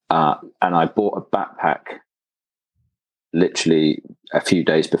And I bought a backpack literally a few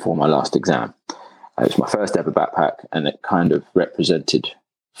days before my last exam. It was my first ever backpack, and it kind of represented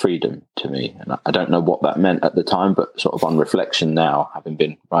freedom to me. And I don't know what that meant at the time, but sort of on reflection now, having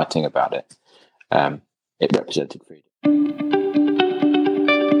been writing about it, it represented freedom.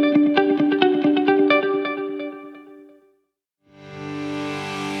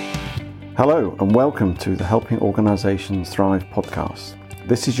 Hello and welcome to the Helping Organisations Thrive podcast.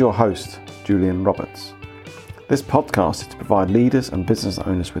 This is your host, Julian Roberts. This podcast is to provide leaders and business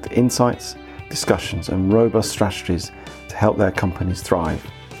owners with insights, discussions and robust strategies to help their companies thrive.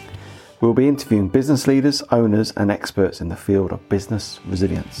 We'll be interviewing business leaders, owners and experts in the field of business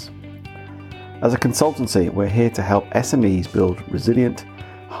resilience. As a consultancy, we're here to help SMEs build resilient,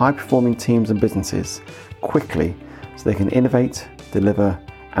 high-performing teams and businesses quickly so they can innovate, deliver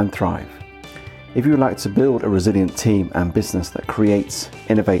and thrive. If you would like to build a resilient team and business that creates,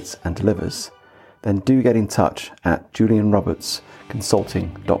 innovates and delivers, then do get in touch at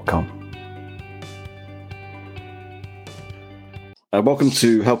julianrobertsconsulting.com. Welcome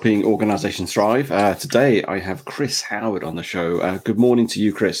to Helping Organisations Thrive. Today I have Chris Howard on the show. Good morning to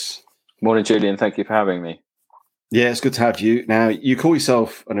you, Chris. Morning, Julian. Thank you for having me. Yeah, it's good to have you. Now, you call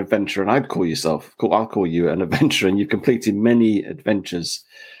yourself an adventurer, and I'll call you an adventurer, and you've completed many adventures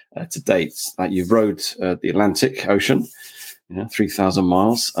to date. Like you've rode the Atlantic Ocean, 3,000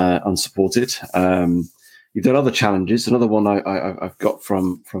 miles unsupported. You've done other challenges. Another one I've got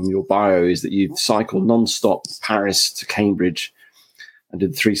from your bio is that you cycled non-stop Paris to Cambridge and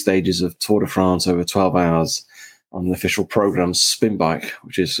did 3 stages of Tour de France over 12 hours on an official program spin bike,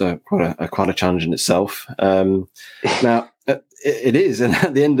 which is quite a challenge in itself. Now it is, and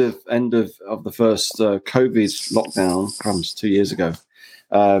at the end of the first COVID lockdown, crumbs 2 years ago,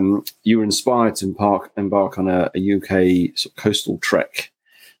 you were inspired to embark on a UK sort of coastal trek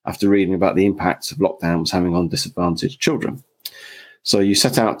after reading about the impacts of lockdown was having on disadvantaged children. So you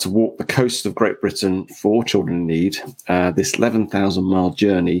set out to walk the coast of Great Britain for children in need, this 11,000-mile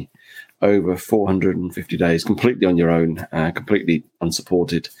journey over 450 days, completely on your own, completely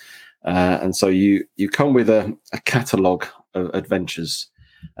unsupported. And so you come with a catalogue of adventures.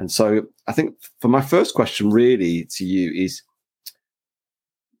 And so I think for my first question really to you is,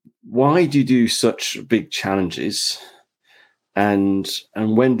 why do you do such big challenges, and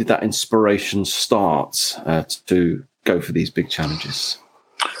when did that inspiration start to go for these big challenges?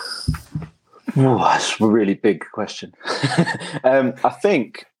 Oh, that's a really big question. I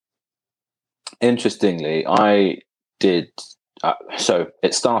think, interestingly, I did. So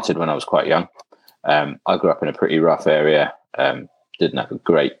it started when I was quite young. I grew up in a pretty rough area. Didn't have a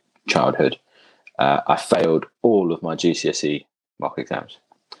great childhood. I failed all of my GCSE mock exams.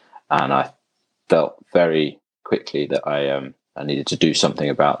 And I felt very quickly that I needed to do something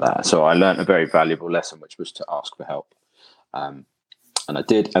about that. So I learned a very valuable lesson, which was to ask for help. And I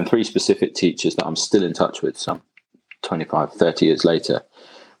did. And 3 specific teachers that I'm still in touch with some 25, 30 years later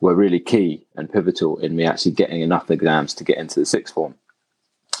were really key and pivotal in me actually getting enough exams to get into the 6th form.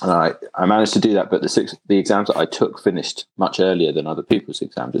 And I managed to do that, but the exams that I took finished much earlier than other people's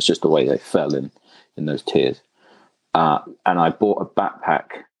exams. It's just the way they fell in those tiers. And I bought a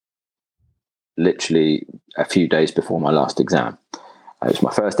backpack literally a few days before my last exam. It was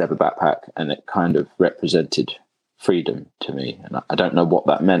my first ever backpack, and it kind of represented freedom to me. And I don't know what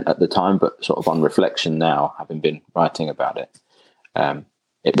that meant at the time, but sort of on reflection now, having been writing about it,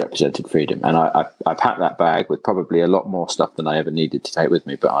 it represented freedom. And I packed that bag with probably a lot more stuff than I ever needed to take with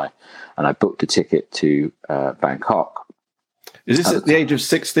me. But I booked a ticket to Bangkok. Is this at the age of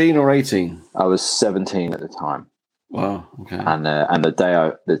 16 or 18? I was 17 at the time. Wow. Okay. And the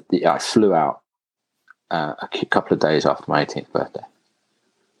day I flew out a couple of days after my 18th birthday,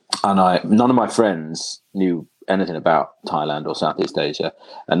 and none of my friends knew anything about Thailand or Southeast Asia,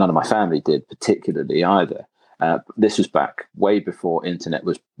 and none of my family did particularly either. This was back way before internet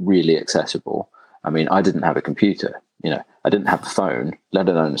was really accessible. I mean, I didn't have a computer, I didn't have a phone, let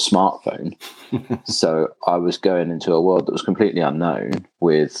alone a smartphone. So I was going into a world that was completely unknown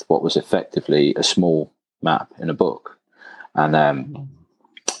with what was effectively a small map in a book. And I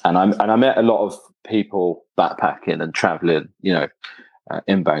met a lot of people backpacking and traveling,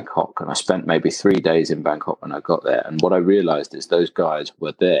 in Bangkok. And I spent maybe 3 days in Bangkok when I got there. And what I realized is those guys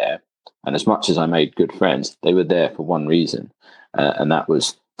were there. And as much as I made good friends, they were there for one reason. And that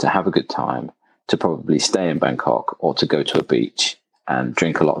was to have a good time, to probably stay in Bangkok or to go to a beach and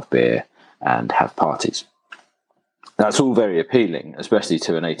drink a lot of beer and have parties. That's all very appealing, especially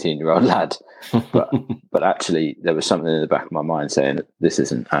to an 18-year-old lad. But actually, there was something in the back of my mind saying that this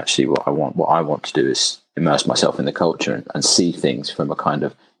isn't actually what I want. What I want to do is immerse myself in the culture and see things from a kind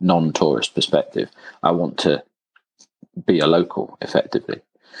of non-tourist perspective. I want to be a local, effectively.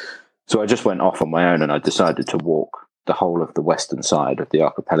 So I just went off on my own, and I decided to walk the whole of the western side of the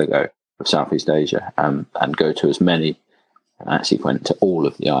archipelago of Southeast Asia, and go to as many. I actually went to all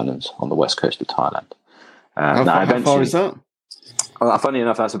of the islands on the west coast of Thailand. How far is that? Well, funny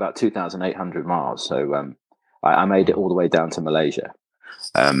enough, that's about 2,800 miles. So I made it all the way down to Malaysia,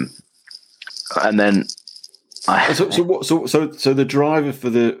 and then So the driver for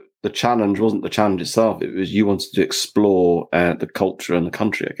the challenge wasn't the challenge itself. It was you wanted to explore the culture and the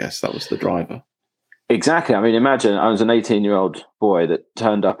country. I guess that was the driver. Exactly. I mean, imagine I was an 18-year-old boy that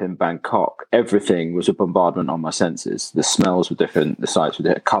turned up in Bangkok. Everything was a bombardment on my senses. The smells were different, the sights were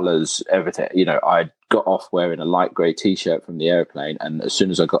different, colours, everything. You know, I got off wearing a light grey T-shirt from the airplane, and as soon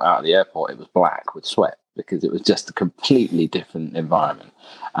as I got out of the airport, it was black with sweat because it was just a completely different environment.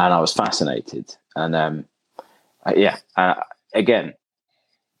 And I was fascinated. And again,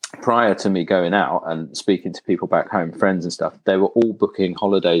 prior to me going out and speaking to people back home, friends and stuff, they were all booking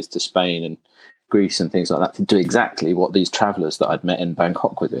holidays to Spain and Greece and things like that to do exactly what these travellers that I'd met in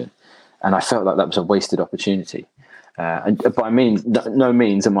Bangkok were doing. And I felt like that was a wasted opportunity. And by no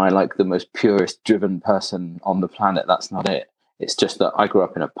means am I like the most purest driven person on the planet. That's not it. It's just that I grew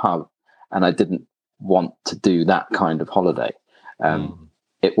up in a pub and I didn't want to do that kind of holiday.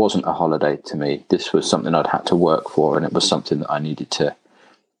 It wasn't a holiday to me. This was something I'd had to work for, and it was something that I needed to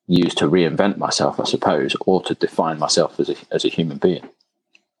use to reinvent myself, I suppose, or to define myself as a human being.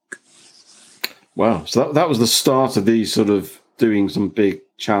 Wow. So that was the start of these sort of doing some big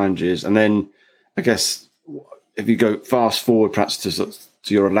challenges. And then I guess if you go fast forward perhaps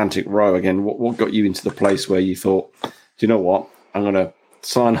to your Atlantic row again, what got you into the place where you thought, do you know what? I'm going to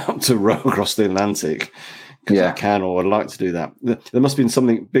sign up to row across the Atlantic because I can, or I'd like to do that. There must have been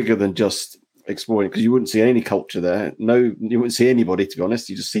something bigger than just exploring, because you wouldn't see any culture there. No, you wouldn't see anybody, to be honest.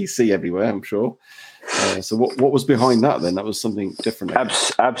 You just see sea everywhere, I'm sure. So what was behind that then? That was something different.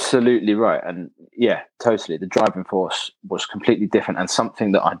 Absolutely right. And yeah, totally. The driving force was completely different, and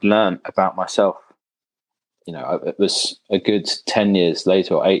something that I'd learned about myself. You know, it was a good 10 years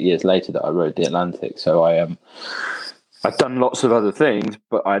later or 8 years later that I rode the Atlantic. So I'd done lots of other things,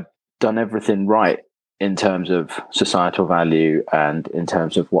 but I'd done everything right in terms of societal value and in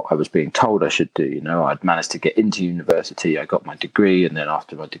terms of what I was being told I should do. You know, I'd managed to get into university. I got my degree, and then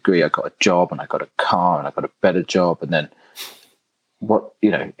after my degree, I got a job, and I got a car, and I got a better job. And then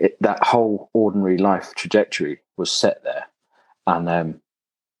that whole ordinary life trajectory was set there. And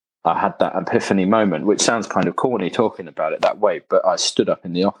I had that epiphany moment, which sounds kind of corny talking about it that way, but I stood up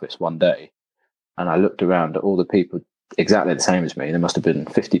in the office one day and I looked around at all the people exactly the same as me. There must have been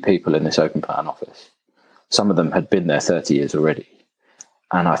 50 people in this open plan office. Some of them had been there 30 years already.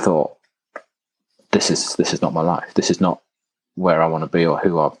 And I thought, this is not my life. This is not where I want to be or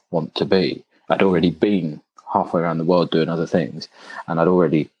who I want to be. I'd already been halfway around the world doing other things, and I'd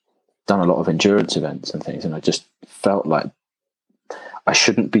already done a lot of endurance events and things. And I just felt like I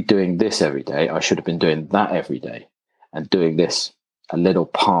shouldn't be doing this every day. I should have been doing that every day and doing this a little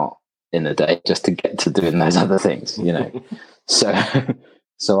part in the day just to get to doing those other things, you know.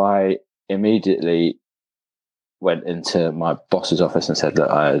 So I immediately went into my boss's office and said, look,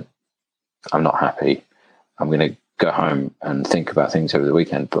 I'm not happy. I'm going to go home and think about things over the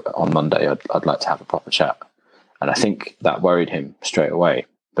weekend, but on Monday I'd like to have a proper chat. And I think that worried him straight away,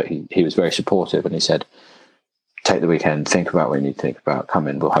 but he was very supportive, and he said, take the weekend, think about what you need to think about, come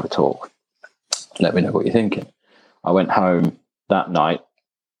in, we'll have a talk. Let me know what you're thinking. I went home that night.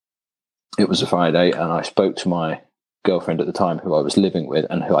 It was a Friday, and I spoke to my girlfriend at the time, who I was living with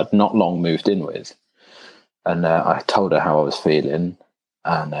and who I'd not long moved in with. And I told her how I was feeling,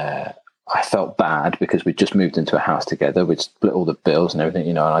 and I felt bad because we'd just moved into a house together. We'd split all the bills and everything,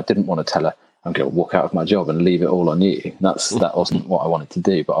 you know, and I didn't want to tell her I'm going to walk out of my job and leave it all on you. That wasn't what I wanted to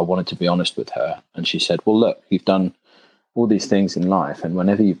do, but I wanted to be honest with her. And she said, well, look, you've done all these things in life, and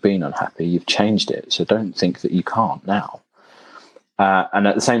whenever you've been unhappy, you've changed it. So don't think that you can't now. And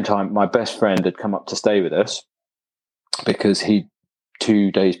at the same time, my best friend had come up to stay with us because he'd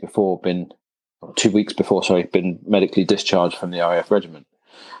 2 weeks before, been medically discharged from the RAF regiment.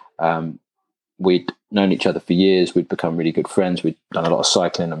 We'd known each other for years. We'd become really good friends. We'd done a lot of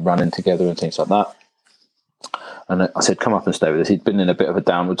cycling and running together and things like that. And I said, come up and stay with us. He'd been in a bit of a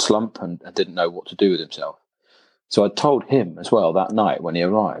downward slump and didn't know what to do with himself. So I told him as well that night when he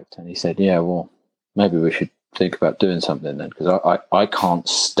arrived, and he said, yeah, well, maybe we should think about doing something then, because I can't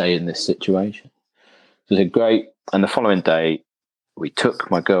stay in this situation. So I said, great, the following day, we took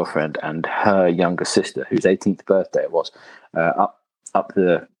my girlfriend and her younger sister, whose 18th birthday it was, up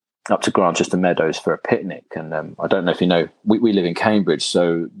to Grantchester Meadows for a picnic. And I don't know if you know, we live in Cambridge,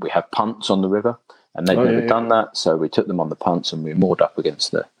 so we have punts on the river, and they'd never done that. So we took them on the punts and we moored up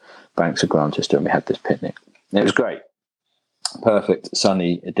against the banks of Grantchester, and we had this picnic. And it was great. Perfect,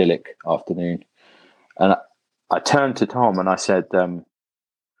 sunny, idyllic afternoon. And I turned to Tom and I said,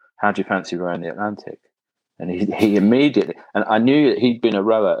 how do you fancy rowing the Atlantic? And he immediately, and I knew that he'd been a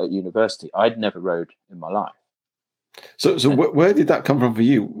rower at university. I'd never rowed in my life. So where did that come from for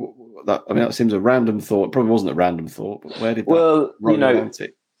you? That seems a random thought. It probably wasn't a random thought, but where did that row the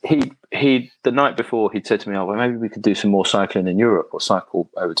Atlantic? He the night before he'd said to me, "Oh, well, maybe we could do some more cycling in Europe or cycle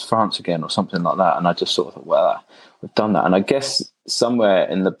over to France again or something like that." And I just sort of thought, well, we've done that. And I guess somewhere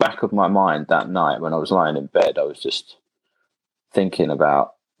in the back of my mind that night when I was lying in bed, I was just thinking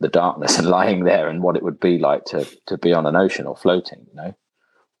about the darkness and lying there and what it would be like to be on an ocean or floating, you know.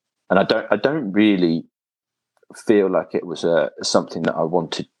 And I don't really feel like it was something that I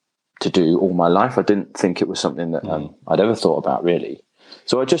wanted to do all my life. I didn't think it was something that I'd ever thought about really.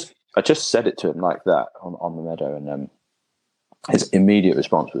 So I just said it to him like that on the meadow, and his immediate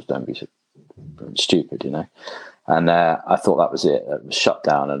response was, "Don't be so stupid," you know. And I thought that was it. It was shut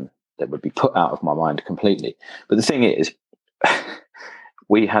down, and it would be put out of my mind completely. But the thing is,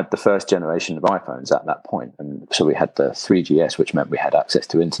 we had the first generation of iPhones at that point, and so we had the 3GS, which meant we had access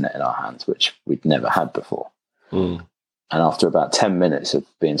to internet in our hands, which we'd never had before. And after about 10 minutes of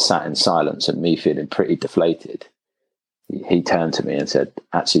being sat in silence and me feeling pretty deflated, he turned to me and said,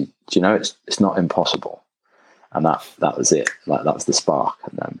 "Actually, do you know, it's not impossible." And that was it. Like, that was the spark.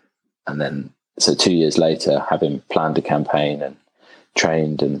 And then so 2 years later, having planned a campaign and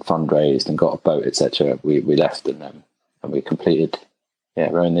trained and fundraised and got a boat, etc., we left and we completed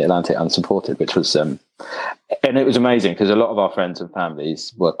rowing the Atlantic unsupported, which was and it was amazing because a lot of our friends and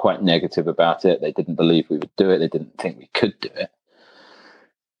families were quite negative about it. They didn't believe we would do it. They didn't think we could do it.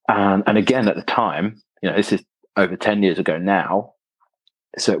 And again, at the time, you know, this is over 10 years ago now,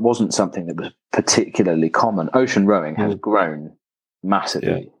 so it wasn't something that was particularly common. Ocean rowing has grown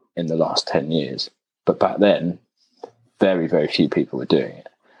massively in the last 10 years, but back then, very, very few people were doing it.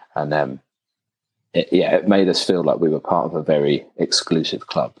 And it made us feel like we were part of a very exclusive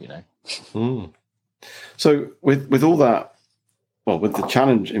club, you know. So with all that, well, with the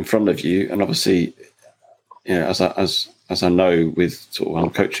challenge in front of you, and obviously, you know, as I know, with sort of I'm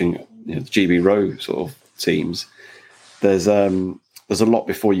coaching, you know, the GB Row sort of teams, there's a lot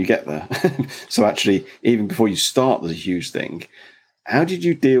before you get there. So actually, even before you start, there's a huge thing. How did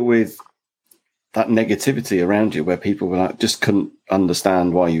you deal with that negativity around you, where people were like, just couldn't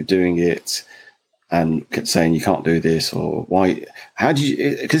understand why you're doing it, and kept saying you can't do this, or why? How did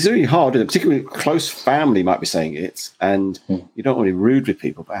you? Because it's really hard, particularly close family might be saying it, and you don't want to be rude with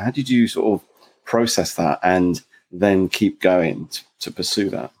people. But how did you sort of process that and then keep going to pursue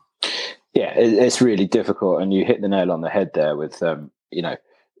that? Yeah, it's really difficult, and you hit the nail on the head there with, you know,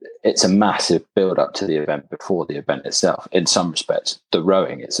 it's a massive build up to the event before the event itself. In some respects, the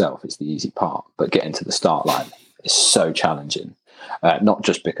rowing itself is the easy part, but getting to the start line is so challenging. Not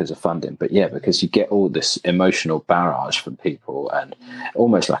just because of funding, but because you get all this emotional barrage from people and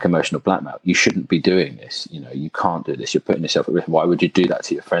almost like emotional blackmail. You shouldn't be doing this. You know, you can't do this. You're putting yourself at risk. Why would you do that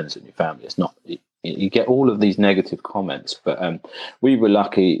to your friends and your family? It's not. You get all of these negative comments, but we were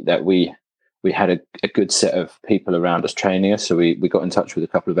lucky that we had a good set of people around us training us. So we got in touch with a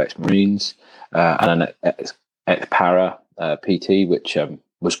couple of ex-Marines and an ex-para PT, which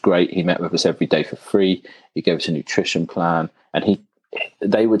was great. He met with us every day for free. He gave us a nutrition plan, and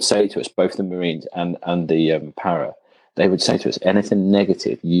they would say to us, both the Marines and the para, they would say to us, anything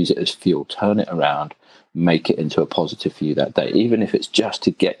negative, use it as fuel, turn it around, make it into a positive for you that day, even if it's just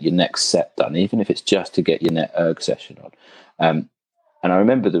to get your next set done, even if it's just to get your net erg session on. And I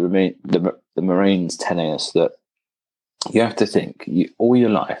remember the Marines telling us that you have to think all your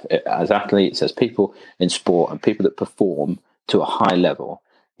life, as athletes, as people in sport and people that perform to a high level,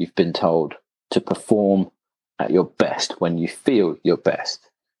 you've been told to perform at your best when you feel your best.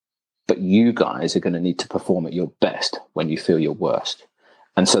 But you guys are going to need to perform at your best when you feel your worst.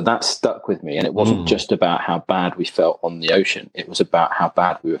 And so that stuck with me. And it wasn't just about how bad we felt on the ocean. It was about how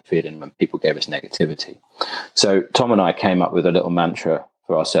bad we were feeling when people gave us negativity. So Tom and I came up with a little mantra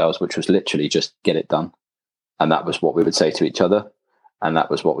for ourselves, which was literally just get it done. And that was what we would say to each other. And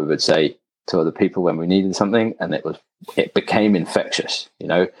that was what we would say to other people when we needed something. And it became infectious, you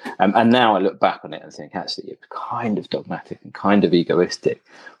know. And now I look back on it and think, actually, it's kind of dogmatic and kind of egoistic.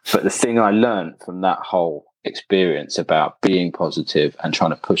 But the thing I learned from that whole experience about being positive and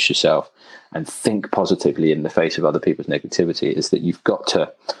trying to push yourself and think positively in the face of other people's negativity is that you've got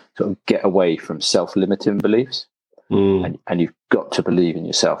to sort of get away from self-limiting beliefs. And you've got to believe in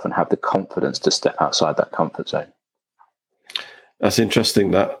yourself and have the confidence to step outside that comfort zone. That's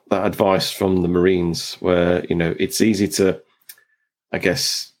interesting, that advice from the Marines, where, you know, it's easy to, I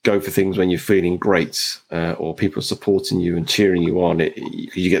guess, go for things when you're feeling great, or people supporting you and cheering you on.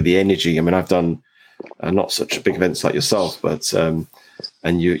 You get the energy. I mean, I've done not such big events like yourself, but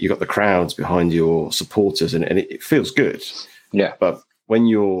and you got the crowds behind your supporters, and it feels good. Yeah. But when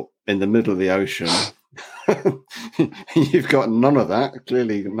you're in the middle of the ocean, you've got none of that.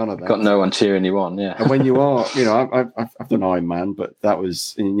 Clearly, none of that. Got no one cheering you on. Yeah. And when you are, you know, I've done Ironman, but that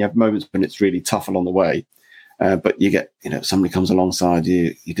was, and you have moments when it's really tough along the way. But you get, you know, somebody comes alongside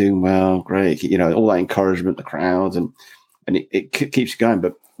you, you're doing well, great, you know, all that encouragement, the crowd, and it keeps you going.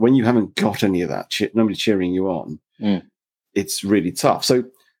 But when you haven't got any of that, nobody cheering you on, it's really tough. So,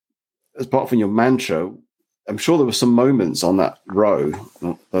 apart from your mantra, I'm sure there were some moments on that row,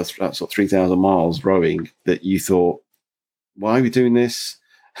 that's sort of 3,000 miles rowing, that you thought, why are we doing this?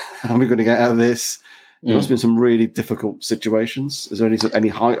 How are we going to get out of this? There must have been some really difficult situations. Is there any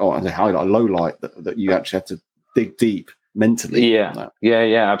highlight, low light that you actually had to dig deep mentally?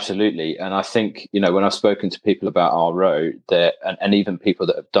 Yeah, absolutely. And I think, you know, when I've spoken to people about our row, and even people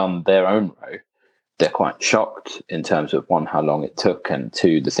that have done their own row, they're quite shocked in terms of, one, how long it took, and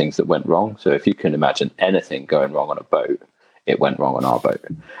two, the things that went wrong. So if you can imagine anything going wrong on a boat, it went wrong on our boat.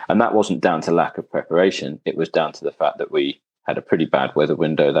 And that wasn't down to lack of preparation. It was down to the fact that we had a pretty bad weather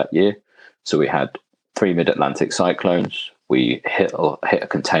window that year. So we had 3 mid-Atlantic cyclones. We hit a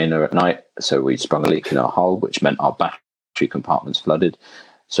container at night. So we sprung a leak in our hull, which meant our battery compartments flooded.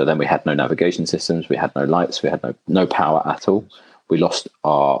 So then we had no navigation systems. We had no lights. We had no power at all. We lost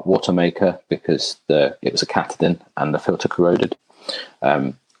our water maker because it was a Katadyn and the filter corroded.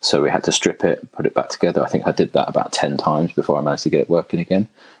 So we had to strip it, put it back together. I think I did that about 10 times before I managed to get it working again.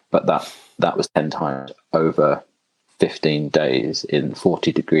 But that was 10 times over 15 days in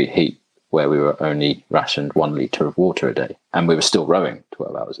 40-degree heat, where we were only rationed 1 litre of water a day. And we were still rowing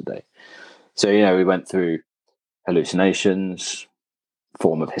 12 hours a day. So, you know, we went through hallucinations,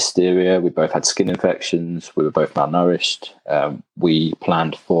 form of hysteria. We both had skin infections. We were both malnourished. We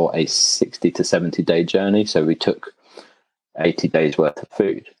planned for a 60 to 70 day journey. So we took 80 days worth of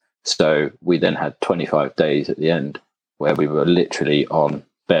food. So we then had 25 days at the end where we were literally on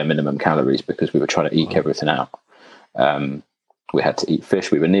bare minimum calories because we were trying to eke everything out. We had to eat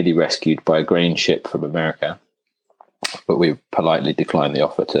fish. We were nearly rescued by a grain ship from America, but we politely declined the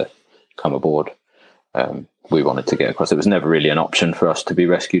offer to come aboard. We wanted to get across. It was never really an option for us to be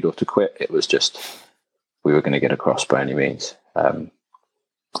rescued or to quit. It was just, we were going to get across by any means. And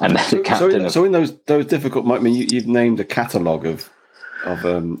then the captain. So in those difficult, I mean, you've named a catalogue of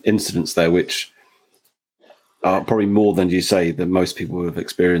incidents there, which are probably more than you say that most people would have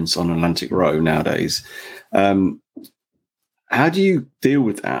experienced on Atlantic Row nowadays. How do you deal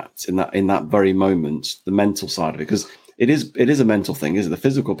with that in that very moment, the mental side of it? Because it is a mental thing, isn't it? The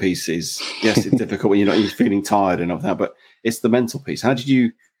physical piece is, yes, it's difficult when you're feeling tired and all that, but it's the mental piece. How did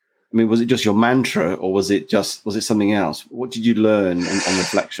you? I mean, was it just your mantra, or was it something else? What did you learn on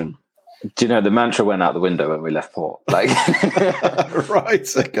reflection? Do you know, the mantra went out the window when we left port? Like,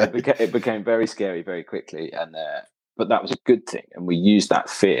 right? Okay. It became very scary very quickly, but that was a good thing, and we used that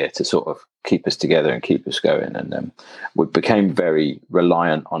fear to sort of keep us together and keep us going. And we became very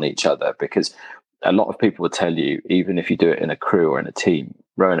reliant on each other, because a lot of people will tell you, even if you do it in a crew or in a team,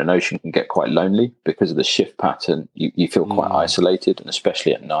 rowing an ocean can get quite lonely because of the shift pattern. You feel quite isolated, and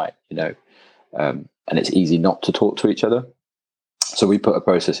especially at night, you know, and it's easy not to talk to each other. So we put a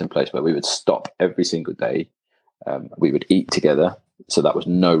process in place where we would stop every single day. We would eat together. So that was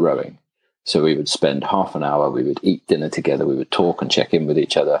no rowing. So we would spend half an hour, we would eat dinner together, we would talk and check in with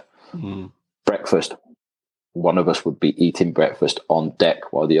each other. Breakfast, one of us would be eating breakfast on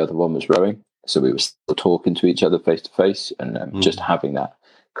deck while the other one was rowing. So we were still talking to each other face to face, and just having that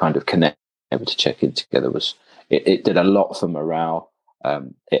kind of connect, able to check in together it did a lot for morale.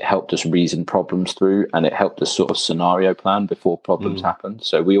 It helped us reason problems through, and it helped us sort of scenario plan before problems happen.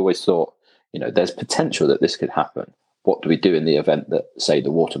 So we always thought, you know, there's potential that this could happen. What do we do in the event that, say,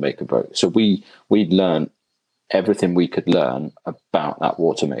 the water maker broke? So we'd learn everything we could learn about that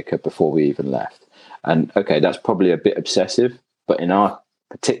water maker before we even left. And okay, that's probably a bit obsessive, but in our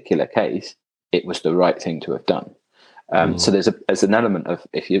particular case, it was the right thing to have done. So there's an element of,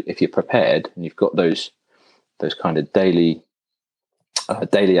 if you're prepared and you've got those kind of daily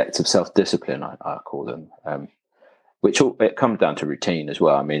acts of self-discipline, I call them. it comes down to routine as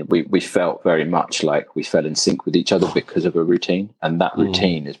well. I mean, we felt very much like we fell in sync with each other because of a routine, and that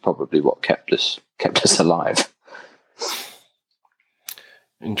routine is probably what kept us alive.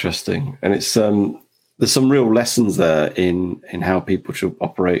 Interesting, and it's there's some real lessons there in how people should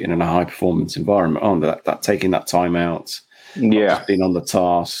operate in a high performance environment. On that taking that time out, being on the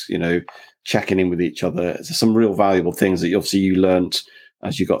task, checking in with each other. There's some real valuable things that obviously you learnt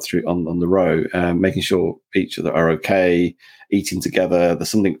as you got through on the row, making sure each other are okay, eating together. There's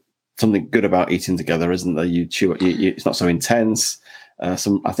something good about eating together, isn't there? You chew, it's not so intense. I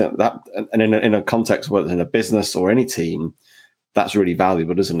think that, and in a context, whether in a business or any team, that's really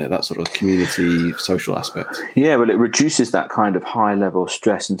valuable, isn't it? That sort of community, social aspect. Yeah, well, it reduces that kind of high level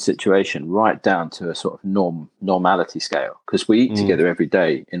stress and situation right down to a sort of normality scale, because we eat together every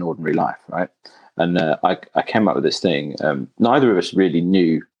day in ordinary life, right? And I came up with this thing. Neither of us really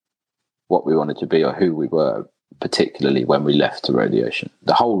knew what we wanted to be or who we were, particularly when we left to row the ocean.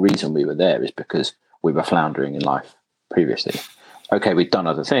 The whole reason we were there is because we were floundering in life previously. Okay, we'd done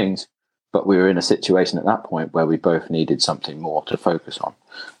other things, but we were in a situation at that point where we both needed something more to focus on.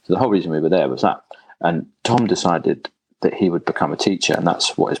 So the whole reason we were there was that. And Tom decided that he would become a teacher, and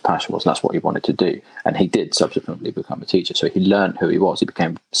that's what his passion was, and that's what he wanted to do. And he did subsequently become a teacher. So he learned who he was. He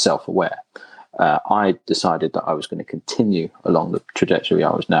became self-aware. I decided that I was going to continue along the trajectory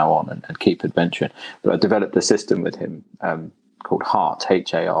I was now on and keep adventuring. But I developed a system with him called HART,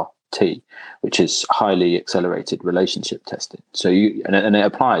 HART, which is highly accelerated relationship testing. So and it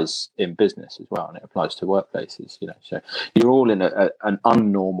applies in business as well, and it applies to workplaces. So you're all in an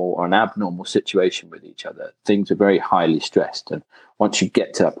unnormal or an abnormal situation with each other. Things are very highly stressed, and once you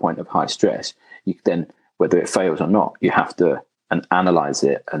get to that point of high stress, you then, whether it fails or not, you have to analyze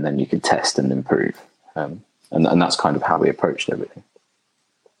it, and then you can test and improve. And that's kind of how we approached everything.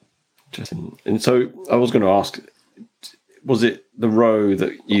 Interesting. And so I was going to ask, was it the row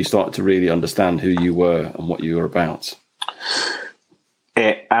that you started to really understand who you were and what you were about?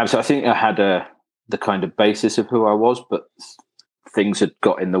 So I think I had the kind of basis of who I was, but things had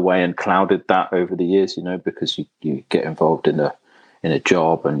got in the way and clouded that over the years, because you get involved in a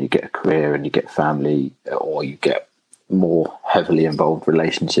job, and you get a career, and you get family, or you get more heavily involved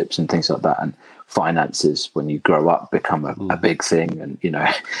relationships and things like that, and finances when you grow up become a big thing, and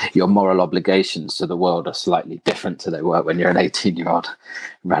your moral obligations to the world are slightly different to they were when you're an 18-year-old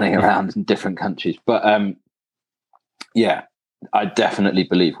running around in different countries. But I definitely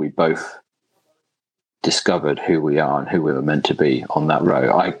believe we both discovered who we are and who we were meant to be on that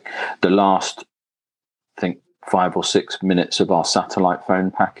row. The last, I think, 5 or 6 minutes of our satellite phone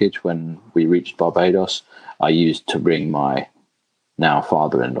package when we reached Barbados, I used to ring my now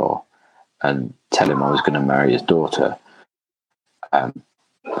father-in-law and tell him I was going to marry his daughter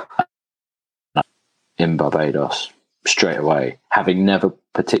in Barbados straight away, having never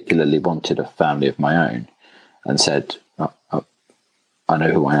particularly wanted a family of my own, and said, I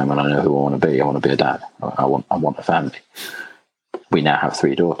know who I am, and I know who I want to be. I want to be a dad. I want a family. We now have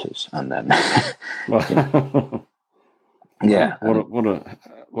 3 daughters, and then yeah.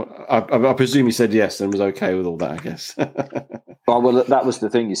 I presume he said yes and was okay with all that, I guess. Well, that was the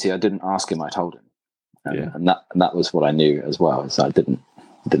thing. You see, I didn't ask him; I told him, and that was what I knew as well. So I didn't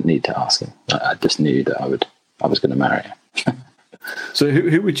need to ask him. I just knew that I was going to marry him. So,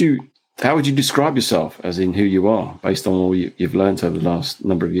 how would you describe yourself, as in who you are, based on all you've learned over the last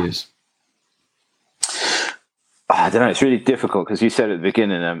number of years? I don't know. It's really difficult, because you said at the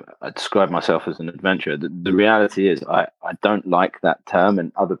beginning, I described myself as an adventurer. The reality is I don't like that term,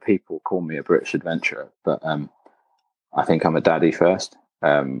 and other people call me a British adventurer, but I think I'm a daddy first.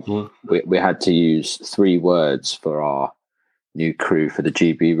 We had to use 3 words for our new crew for the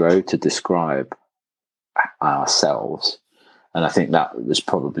GB row to describe ourselves, and I think that was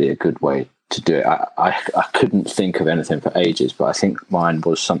probably a good way to do it. I couldn't think of anything for ages, but I think mine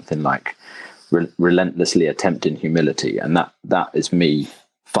was something like relentlessly attempting humility, and that is me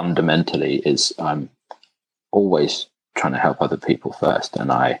fundamentally. Is I'm always trying to help other people first,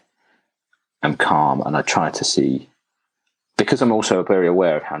 and I am calm, and I try to see, because I'm also very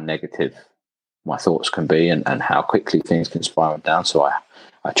aware of how negative my thoughts can be, and how quickly things can spiral down. So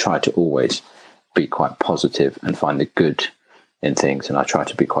I try to always be quite positive and find the good in things, and I try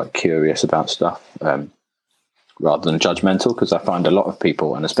to be quite curious about stuff, rather than judgmental, because I find a lot of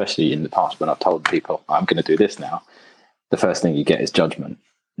people, and especially in the past when I've told people I'm going to do this now, the first thing you get is judgment,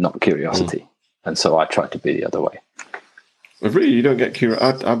 not curiosity. And so I try to be the other way. Well, really, you don't get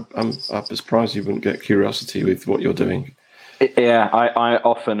curiosity. I'm surprised you wouldn't get curiosity with what you're doing. I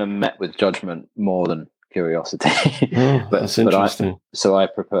often am met with judgment more than curiosity. Oh, that's interesting. So I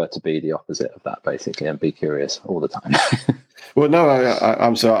prefer to be the opposite of that, basically, and be curious all the time. Well, no,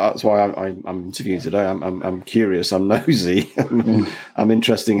 I'm so that's why I'm interviewing today. I'm curious. I'm nosy. I'm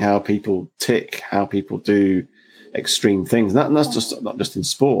interested in how people tick, how people do extreme things. And that's just not just in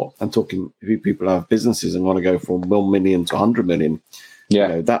sport. I'm talking if people have businesses and want to go from 1 million to 100 million. Yeah,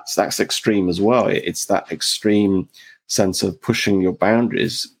 You know, that's extreme as well. It's that extreme sense of pushing your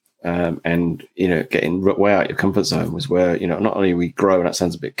boundaries and getting way out your comfort zone was where not only we grow, and that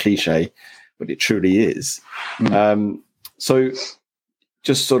sounds a bit cliche, but it truly is. So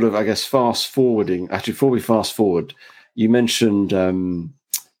just sort of, I guess, fast forwarding. Actually, before we fast forward, you mentioned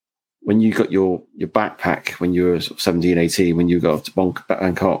when you got your backpack when you were sort of 17, 18, when you got off to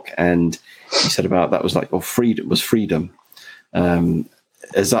Bangkok, and you said about that was like your freedom.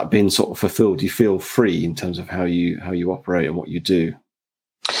 Has that been sort of fulfilled? Do you feel free in terms of how you operate and what you do?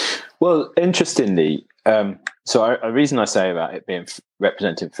 Well, interestingly, so the reason I say about it being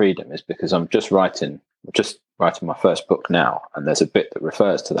representing freedom is because I'm just writing my first book now, and there's a bit that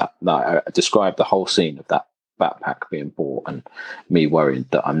refers to that. I describe the whole scene of that backpack being bought and me worried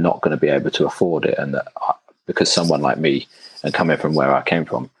that I'm not going to be able to afford it, and that because someone like me and coming from where I came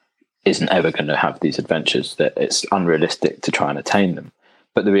from isn't ever going to have these adventures, that it's unrealistic to try and attain them.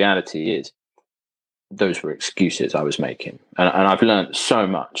 But the reality is those were excuses I was making, and I've learned so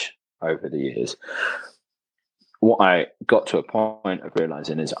much over the years. What I got to a point of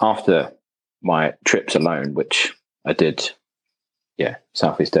realizing is after my trips alone, which I did,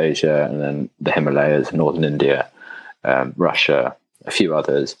 Southeast Asia, and then the Himalayas, Northern India, Russia, a few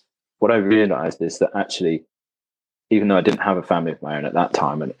others. What I realized is that actually, even though I didn't have a family of my own at that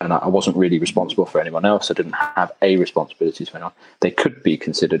time, and I wasn't really responsible for anyone else, I didn't have responsibilities for anyone, they could be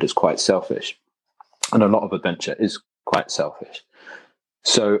considered as quite selfish. And a lot of adventure is quite selfish.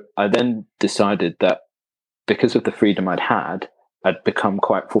 So I then decided that because of the freedom I'd become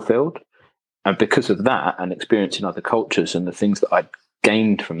quite fulfilled. And because of that, and experiencing other cultures and the things that I'd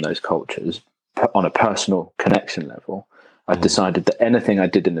gained from those cultures on a personal connection level, I decided that anything I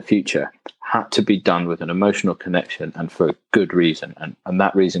did in the future had to be done with an emotional connection and for a good reason. And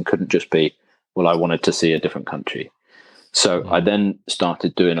that reason couldn't just be, well, I wanted to see a different country. So I then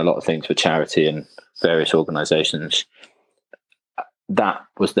started doing a lot of things for charity and various organizations. That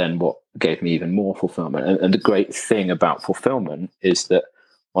was then what gave me even more fulfillment. And the great thing about fulfillment is that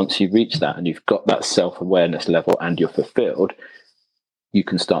once you reach that and you've got that self-awareness level and you're fulfilled, you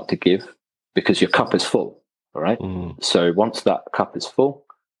can start to give because your cup is full. All right. So once that cup is full,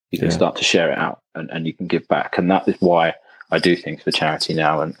 you can start to share it out and you can give back. And that is why I do things for charity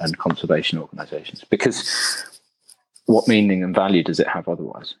now and conservation organizations, because what meaning and value does it have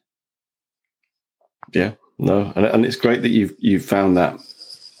otherwise? Yeah, no. And it's great that you've found that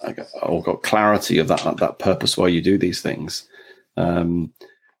or got clarity of that purpose why you do these things.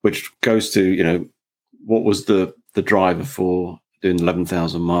 Which goes to, what was the driver for doing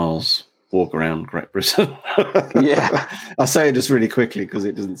 11,000 miles walk around Great Britain? Yeah. I say it just really quickly because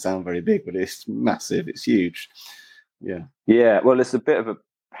it doesn't sound very big, but it's massive. It's huge. Yeah. Yeah. Well, it's a bit of a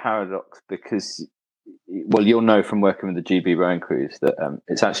paradox because, well, you'll know from working with the GB rowing cruise that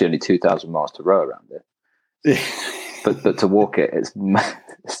it's actually only 2,000 miles to row around it. but to walk it, it's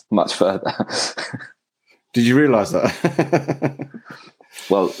much further. Did you realise that?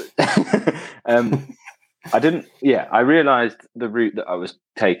 Well, I didn't. Yeah, I realised the route that I was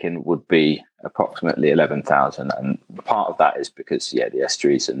taking would be approximately 11,000, and part of that is because the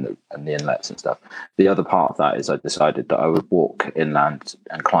estuaries and the inlets and stuff. The other part of that is I decided that I would walk inland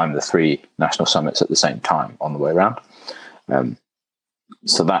and climb the 3 national summits at the same time on the way around.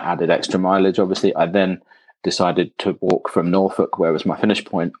 So that added extra mileage. Obviously, I then decided to walk from Norfolk, where was my finish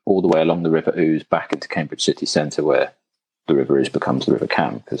point, all the way along the River Ouse back into Cambridge city centre, where the River Ouse becomes the River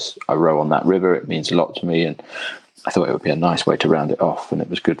Cam, because I row on that river. It means a lot to me, and I thought it would be a nice way to round it off, and it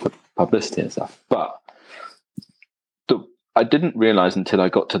was good for publicity and stuff. But I didn't realise until I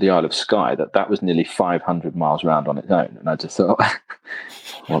got to the Isle of Skye that was nearly 500 miles round on its own, and I just thought,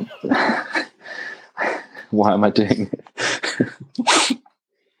 well, why am I doing it?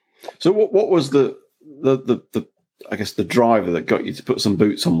 So what was the I guess the driver that got you to put some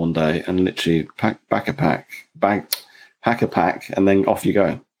boots on one day and literally pack a pack, and then off you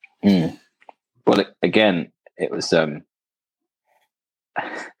go? Well,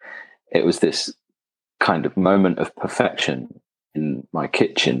 it was this kind of moment of perfection in my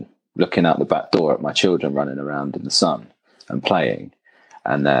kitchen, looking out the back door at my children running around in the sun and playing,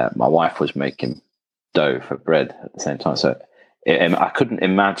 and my wife was making dough for bread at the same time. So I couldn't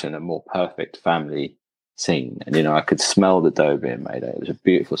imagine a more perfect family scene. And I could smell the dough being made. It was a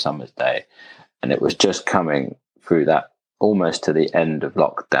beautiful summer's day, And it was just coming through that almost to the end of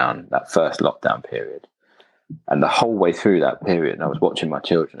lockdown, that first lockdown period. And the whole way through that period, I was watching my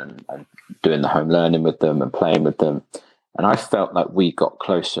children and doing the home learning with them and playing with them. And I felt like we got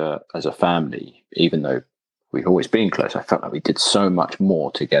closer as a family, even though we've always been close. I felt like we did so much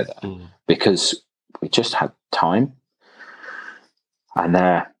more together because we just had time. And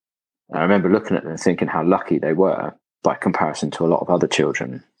I remember looking at them and thinking how lucky they were by comparison to a lot of other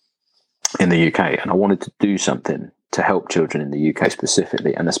children in the UK. And I wanted to do something to help children in the UK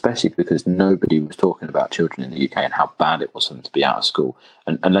specifically, and especially because nobody was talking about children in the UK and how bad it was for them to be out of school.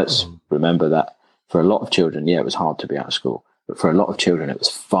 And let's remember that for a lot of children, it was hard to be out of school. But for a lot of children, it was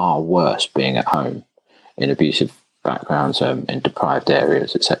far worse being at home in abusive backgrounds, in deprived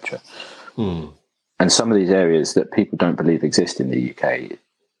areas, etc. And some of these areas that people don't believe exist in the UK,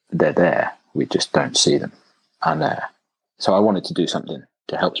 they're there. We just don't see them. And so I wanted to do something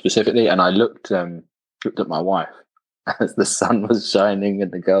to help specifically. And I looked at my wife as the sun was shining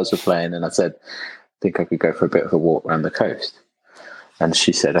and the girls were playing. And I said, I think I could go for a bit of a walk around the coast. And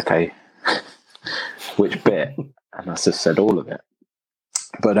she said, okay, which bit? And I just said all of it.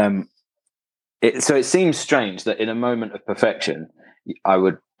 But so it seems strange that in a moment of perfection, I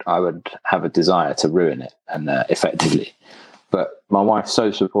would have a desire to ruin it, and effectively. But my wife's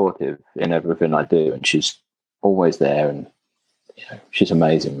so supportive in everything I do, and she's always there, and she's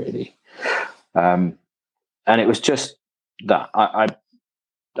amazing, really. And it was just that I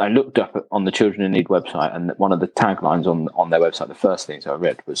looked up on the Children in Need website, and one of the taglines on their website, the first things I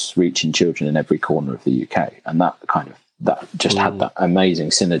read was "Reaching children in every corner of the UK," and that just had that amazing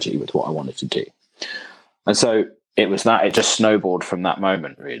synergy with what I wanted to do. And so it was that it just snowballed from that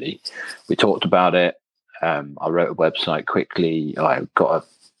moment. Really, we talked about it. I wrote a website quickly. I got a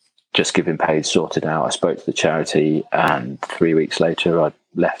Just Giving page sorted out. I spoke to the charity, and 3 weeks later, I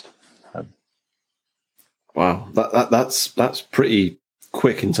left. Wow, that's pretty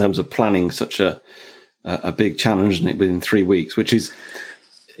quick in terms of planning such a big challenge, isn't it? Within 3 weeks, which is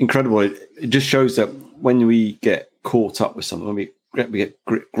incredible. It just shows that when we get caught up with something, when we get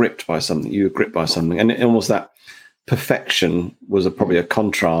gripped by something, you were gripped by something, and almost that perfection was probably a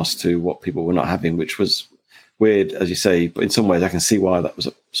contrast to what people were not having, which was weird, as you say. But in some ways, I can see why that was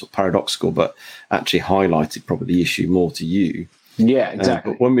a sort of paradoxical, but actually highlighted probably the issue more to you. Yeah,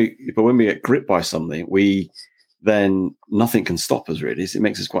 exactly. But when we get gripped by something, then nothing can stop us, really. It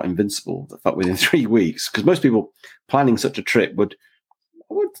makes us quite invincible. The fact within 3 weeks, because most people planning such a trip would,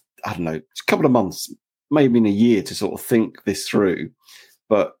 I don't know, a couple of months, maybe in a year to sort of think this through.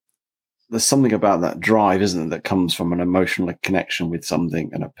 But there's something about that drive, isn't it, that comes from an emotional connection with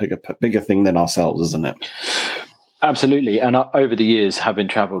something and a bigger thing than ourselves, isn't it? Absolutely. And over the years, having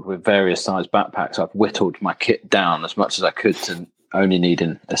traveled with various size backpacks, I've whittled my kit down as much as I could to only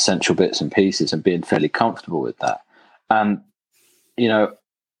needing essential bits and pieces and being fairly comfortable with that. And,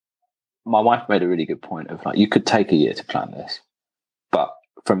 my wife made a really good point of you could take a year to plan this, but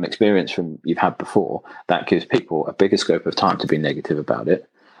from experience you've had before, that gives people a bigger scope of time to be negative about it.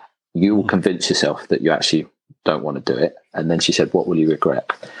 You will convince yourself that you actually don't want to do it. And then she said, what will you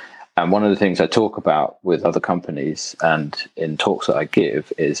regret? And one of the things I talk about with other companies and in talks that I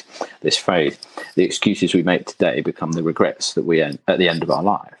give is this phrase: the excuses we make today become the regrets that we end at the end of our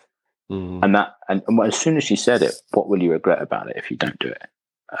life. And as soon as she said it, what will you regret about it if you don't do it?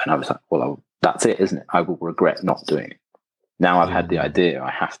 And I was like, well, that's it, isn't it? I will regret not doing it. Now I've had the idea,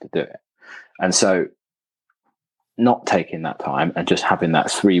 I have to do it. And so not taking that time and just having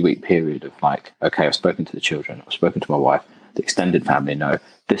that 3 week period of okay, I've spoken to the children, I've spoken to my wife, the extended family know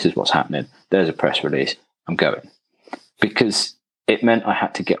this is what's happening. There's a press release. I'm going. Because it meant I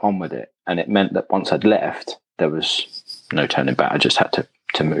had to get on with it. And it meant that once I'd left, there was no turning back. I just had to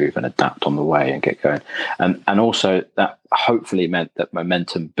move and adapt on the way and get going. And also that hopefully meant that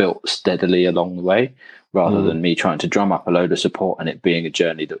momentum built steadily along the way, rather than me trying to drum up a load of support and it being a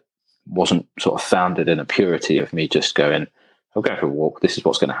journey that wasn't sort of founded in a purity of me just going, I'll go for a walk. This is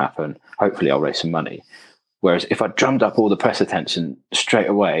what's going to happen. Hopefully I'll raise some money. Whereas if I drummed up all the press attention straight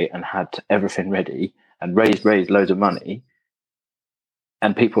away and had everything ready and raised loads of money,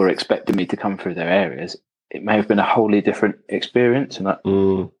 and people were expecting me to come through their areas, it may have been a wholly different experience. And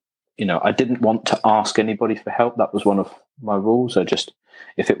I didn't want to ask anybody for help. That was one of my rules.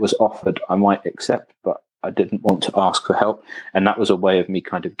 If it was offered, I might accept, but I didn't want to ask for help. And that was a way of me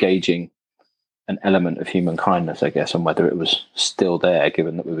kind of gauging an element of human kindness, I guess, and whether it was still there,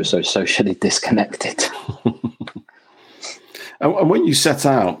 given that we were so socially disconnected. And when you set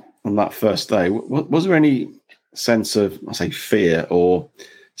out on that first day, was there any sense of, I say, fear or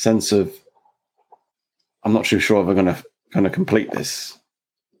sense of, I'm not too sure if I'm going to complete this?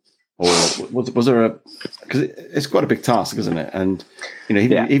 or was there a? Because it's quite a big task, isn't it? And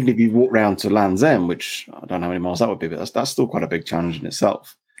even if you walk round to Land's End, which I don't know how many miles that would be, but that's still quite a big challenge in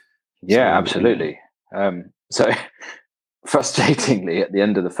itself. Yeah, absolutely. So frustratingly, at the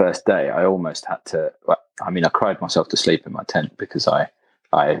end of the first day, I almost had to. I cried myself to sleep in my tent because I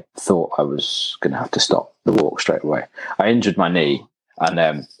thought I was going to have to stop the walk straight away. I injured my knee,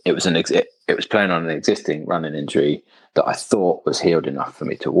 and it was playing on an existing running injury that I thought was healed enough for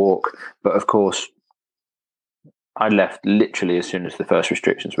me to walk. But of course, I left literally as soon as the first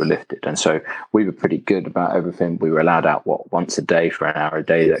restrictions were lifted. And so we were pretty good about everything. We were allowed out, once a day for an hour a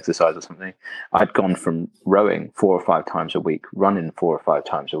day exercise or something. I'd gone from rowing 4 or 5 times a week, running 4 or 5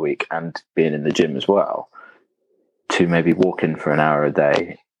 times a week, and being in the gym as well, to maybe walking for an hour a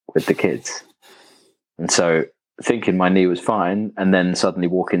day with the kids. And so thinking my knee was fine, and then suddenly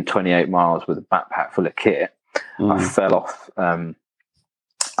walking 28 miles with a backpack full of kit, I fell off a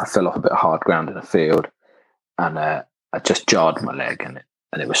bit of hard ground in a field, and I just jarred my leg, and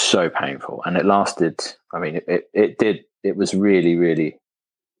it was so painful. And it lasted, it was really, really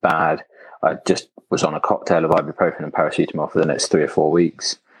bad. I just was on a cocktail of ibuprofen and paracetamol for the next 3 or 4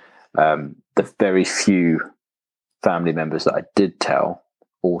 weeks. The very few family members that I did tell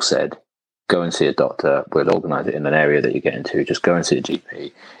all said, go and see a doctor. We'll organise it in an area that you get into. Just go and see a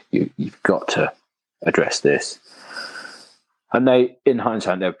GP. You've got to address this. And they, in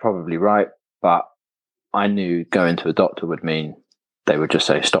hindsight, they're probably right. But I knew going to a doctor would mean they would just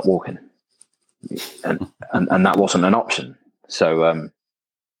say, stop walking. And that wasn't an option. So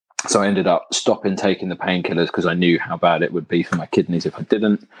I ended up stopping taking the painkillers because I knew how bad it would be for my kidneys if I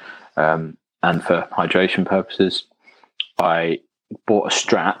didn't. And for hydration purposes, I bought a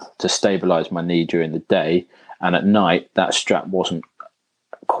strap to stabilize my knee during the day. And at night, that strap wasn't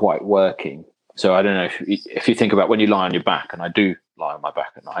quite working. So I don't know if you think about when you lie on your back, and I do lie on my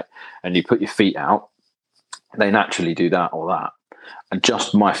back at night, and you put your feet out, they naturally do that or that. And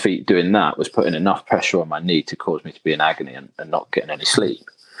just my feet doing that was putting enough pressure on my knee to cause me to be in agony and not getting any sleep.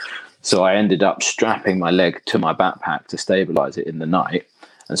 So I ended up strapping my leg to my backpack to stabilize it in the night.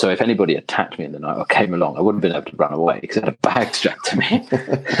 And so if anybody attacked me in the night or came along, I wouldn't have been able to run away because I had a bag strapped to me.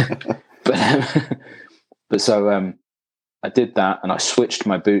 But I did that, and I switched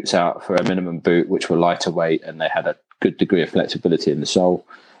my boots out for a minimum boot, which were lighter weight, and they had a good degree of flexibility in the sole.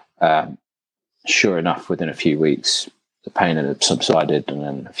 Sure enough, within a few weeks, the pain had subsided, and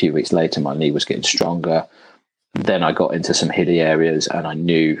then a few weeks later, my knee was getting stronger. Then I got into some hilly areas, and I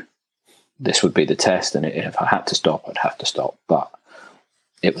knew this would be the test, and if I had to stop, I'd have to stop. But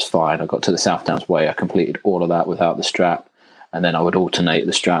it was fine. I got to the South Downs Way. I completed all of that without the strap, and then I would alternate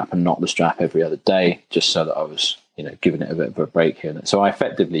the strap and not the strap every other day, just so that I was, giving it a bit of a break here. So I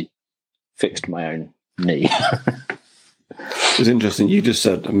effectively fixed my own knee. It's interesting. You just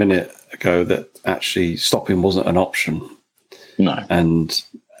said a minute ago that actually stopping wasn't an option. No. And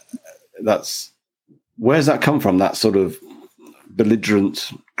where's that come from? That sort of belligerent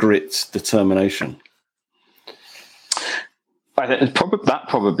grit, determination. I think that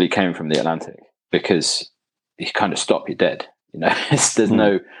probably came from the Atlantic, because you kind of stop, you're dead. There's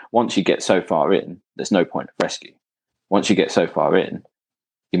no, once you get so far in, there's no point of rescue. Once you get so far in,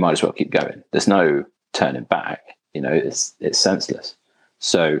 you might as well keep going. There's no turning back. It's senseless.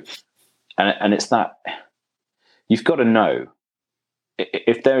 So, and it's that you've got to know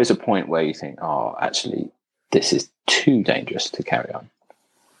if there is a point where you think, oh, actually, this is too dangerous to carry on.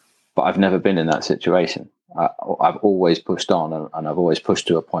 But I've never been in that situation. I've always pushed on, and I've always pushed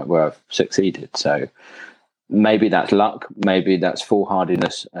to a point where I've succeeded. So maybe that's luck, maybe that's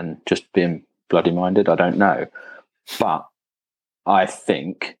foolhardiness and just being bloody minded. I don't know. But I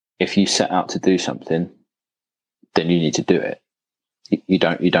think if you set out to do something, then you need to do it. You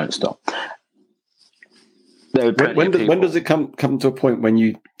don't stop. When does it come to a point when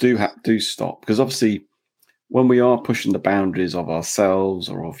you do stop? Because obviously, when we are pushing the boundaries of ourselves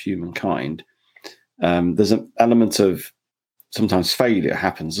or of humankind, there's an element of sometimes failure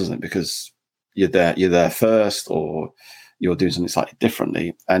happens, doesn't it? Because you're there first, or you're doing something slightly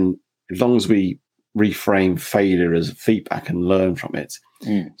differently. And as long as we reframe failure as feedback and learn from it.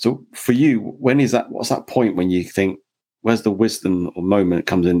 So for you, what's that point when you think, where's the wisdom or moment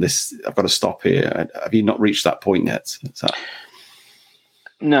comes in this, I've got to stop here? Have you not reached that point yet?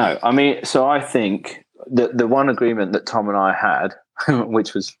 No, so I think the one agreement that Tom and I had,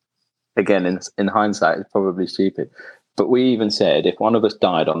 which was, again, in hindsight, is probably stupid. But we even said if one of us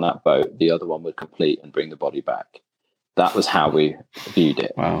died on that boat, the other one would complete and bring the body back. That was how we viewed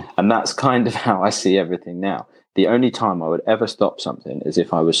it. Wow. And that's kind of how I see everything now. The only time I would ever stop something is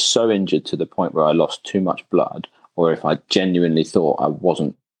if I was so injured to the point where I lost too much blood, or if I genuinely thought I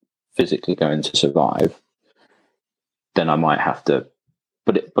wasn't physically going to survive, then I might have to.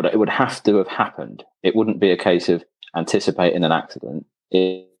 But it would have to have happened. It wouldn't be a case of anticipating an accident.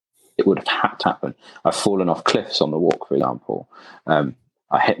 It would have had to happen. I've fallen off cliffs on the walk, for example.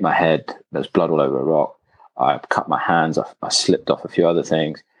 I hit my head. There's blood all over a rock. I cut my hands. I slipped off a few other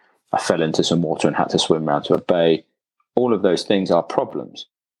things. I fell into some water and had to swim around to a bay. All of those things are problems.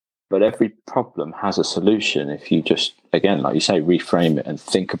 But every problem has a solution if you just, again, like you say, reframe it and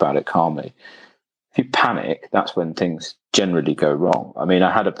think about it calmly. If you panic, that's when things generally go wrong. I mean,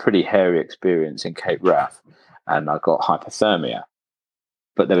 I had a pretty hairy experience in Cape Wrath and I got hypothermia,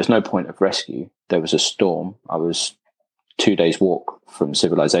 but there was no point of rescue. There was a storm. I was 2 days walk from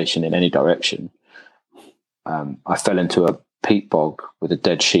civilization in any direction. I fell into a peat bog with a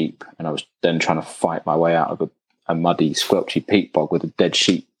dead sheep, and I was then trying to fight my way out of a muddy, squelchy peat bog with a dead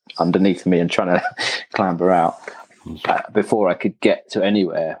sheep underneath me and trying to clamber out. Before I could get to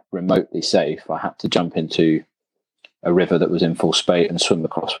anywhere remotely safe, I had to jump into a river that was in full spate and swim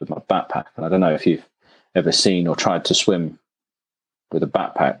across with my backpack. And I don't know if you've ever seen or tried to swim with a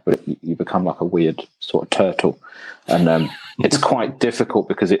backpack, but you become like a weird sort of turtle. And it's quite difficult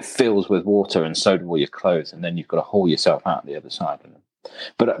because it fills with water and so do all your clothes. And then you've got to haul yourself out the other side.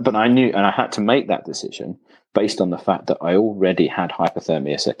 But I knew, and I had to make that decision based on the fact that I already had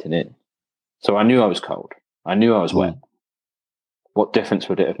hypothermia setting in. So I knew I was cold. I knew I was wet. What difference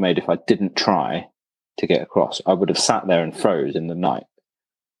would it have made if I didn't try to get across? I would have sat there and froze in the night.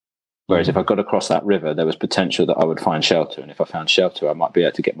 Whereas if I got across that river, there was potential that I would find shelter. And if I found shelter, I might be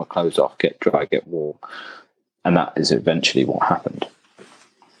able to get my clothes off, get dry, get warm. And that is eventually what happened.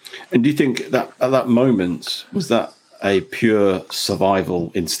 And do you think that at that moment, was that a pure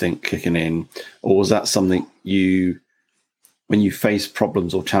survival instinct kicking in? Or was that something when you face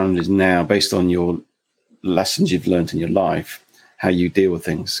problems or challenges now, based on your lessons you've learned in your life, how you deal with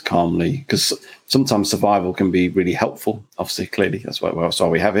things calmly? Because sometimes survival can be really helpful. Obviously, clearly, that's why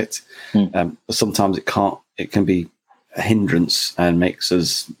we have it. But sometimes it can be a hindrance and makes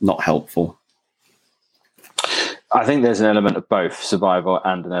us not helpful. I think there's an element of both survival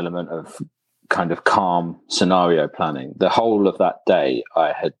and an element of kind of calm scenario planning. The whole of that day,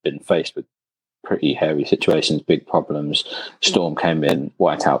 I had been faced with pretty hairy situations, big problems. Storm came in,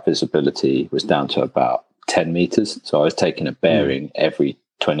 whiteout visibility was down to about 10 meters. So I was taking a bearing every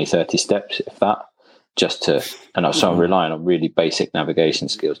 20, 30 steps, if that, and I was relying on really basic navigation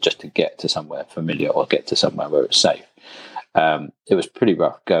skills just to get to somewhere familiar or get to somewhere where it's safe. It was pretty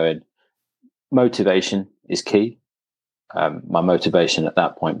rough going. Motivation is key. My motivation at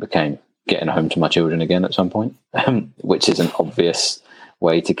that point became getting home to my children again at some point, which is an obvious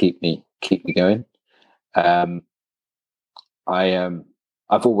way to keep me going. I've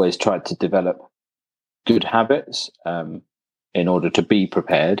always tried to develop good habits in order to be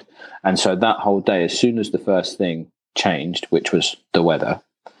prepared. And so that whole day, as soon as the first thing changed, which was the weather,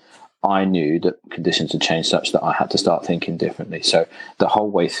 I knew that conditions had changed such that I had to start thinking differently. So the whole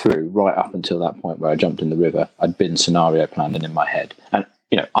way through, right up until that point where I jumped in the river, I'd been scenario planning in my head. And,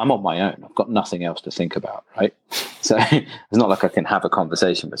 I'm on my own. I've got nothing else to think about, right? So it's not like I can have a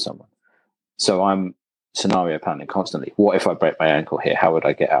conversation with someone. So I'm scenario planning constantly. What if I break my ankle here? How would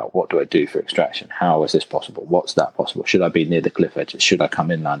I get out? What do I do for extraction? How is this possible? What's that possible? Should I be near the cliff edges? Should I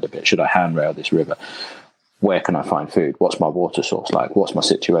come inland a bit? Should I handrail this river? Where can I find food? What's my water source like? What's my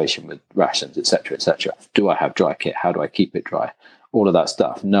situation with rations, etc., etc.? Do I have dry kit? How do I keep it dry? All of that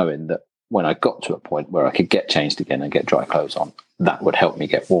stuff, knowing that when I got to a point where I could get changed again and get dry clothes on, that would help me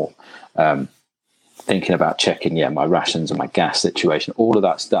get warm. Thinking about checking, my rations and my gas situation, all of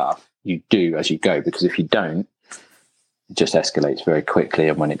that stuff you do as you go, because if you don't, it just escalates very quickly.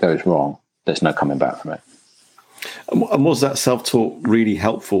 And when it goes wrong, there's no coming back from it. And was that self-talk really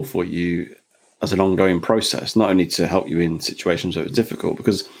helpful for you as an ongoing process, not only to help you in situations where it's difficult?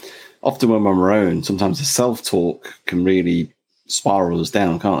 Because often when we're on our own, sometimes the self-talk can really spiral us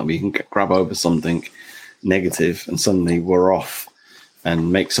down, can't it? We can grab over something negative and suddenly we're off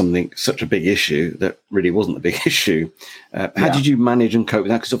and make something such a big issue that really wasn't a big issue. How did you manage and cope with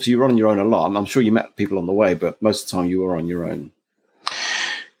that? Because obviously you were on your own a lot. I'm sure you met people on the way, but most of the time you were on your own.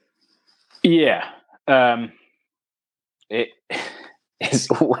 Yeah. It's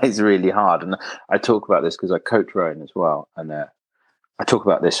always really hard. And I talk about this because I coach rowing as well. And I talk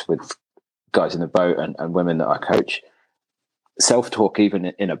about this with guys in the boat and women that I coach. Self-talk, even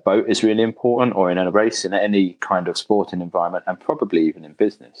in a boat, is really important, or in a race, in any kind of sporting environment, and probably even in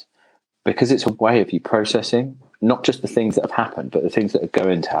business, because it's a way of you processing not just the things that have happened, but the things that are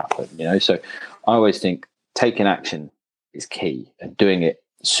going to happen. So I always think taking action is key, and doing it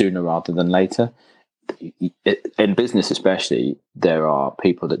sooner rather than later. in business especially, there are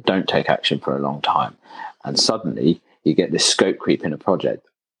people that don't take action for a long time, and suddenly you get this scope creep in a project.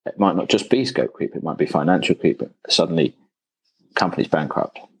 It might not just be scope creep; it might be financial creep. But suddenly, company's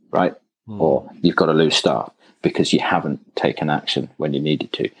bankrupt, right? Or you've got to lose staff because you haven't taken action when you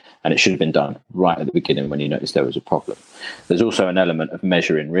needed to, and it should have been done right at the beginning when you noticed there was a problem. There's also an element of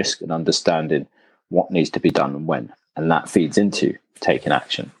measuring risk and understanding what needs to be done and when, and that feeds into taking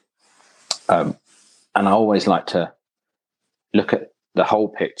action. And I always like to look at the whole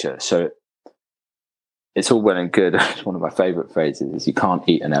picture. So it's all well and good. One of my favorite phrases is you can't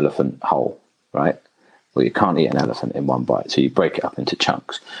eat an elephant whole, right? Well, you can't eat an elephant in one bite. So you break it up into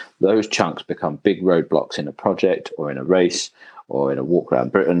chunks. Those chunks become big roadblocks in a project or in a race or in a walk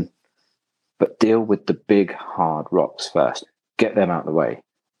around Britain. But deal with the big, hard rocks first. Get them out of the way.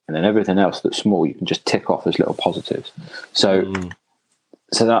 And then everything else that's small, you can just tick off as little positives. So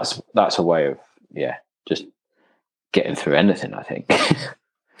that's a way of, just getting through anything, I think.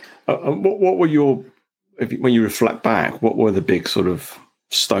 What were your, when you reflect back, what were the big sort of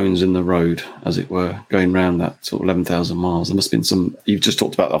stones in the road, as it were, going around that sort of 11,000 miles? There must have been some, you've just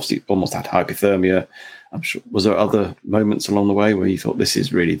talked about, obviously, almost had hypothermia. I'm sure, was there other moments along the way where you thought, this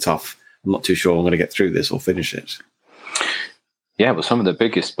is really tough, I'm not too sure I'm going to get through this or finish it? Yeah, well, some of the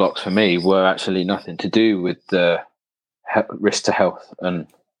biggest blocks for me were actually nothing to do with the risk to health and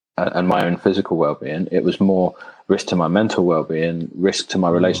my own physical well-being. It was more risk to my mental well-being, risk to my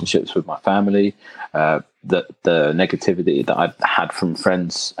relationships with my family, the negativity that I'd had from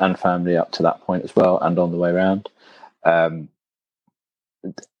friends and family up to that point as well, and on the way around. The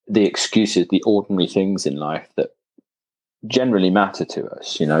excuses, the ordinary things in life that generally matter to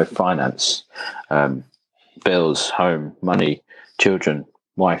us, finance, bills, home, money, children,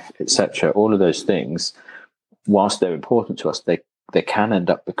 wife, etc. All of those things, whilst they're important to us, they can end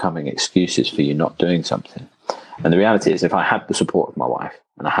up becoming excuses for you not doing something. And the reality is, if I had the support of my wife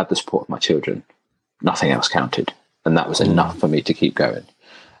and I had the support of my children, nothing else counted. And that was enough for me to keep going.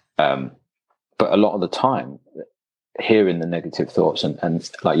 But a lot of the time, hearing the negative thoughts,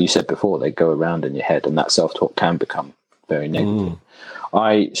 and like you said before, they go around in your head, and that self-talk can become very negative.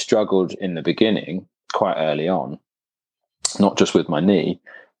 I struggled in the beginning, quite early on, not just with my knee,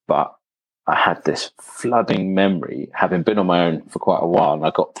 but I had this flooding memory, having been on my own for quite a while, and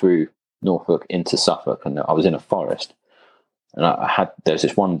I got through Norfolk into Suffolk, and I was in a forest. And there's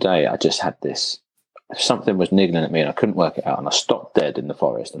this one day I just had this, something was niggling at me and I couldn't work it out. And I stopped dead in the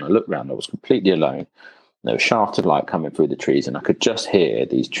forest and I looked around, I was completely alone. There was shafts of light coming through the trees, and I could just hear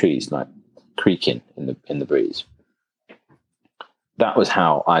these trees like creaking in the breeze. That was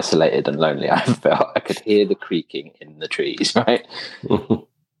how isolated and lonely I felt. I could hear the creaking in the trees, right?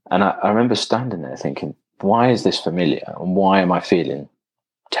 And I remember standing there thinking, why is this familiar? And why am I feeling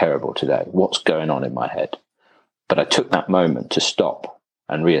terrible today? What's going on in my head? But I took that moment to stop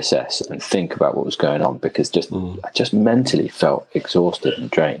and reassess and think about what was going on, because I just mentally felt exhausted and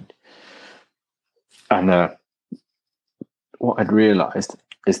drained. And what I'd realized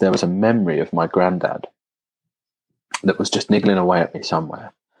is there was a memory of my granddad that was just niggling away at me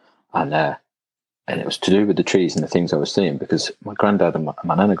somewhere. And it was to do with the trees and the things I was seeing, because my granddad and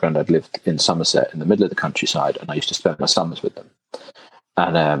my nan and granddad lived in Somerset in the middle of the countryside, and I used to spend my summers with them.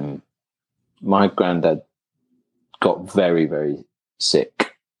 And my granddad got very, very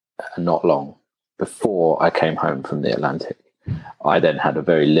sick not long before I came home from the Atlantic. I then had a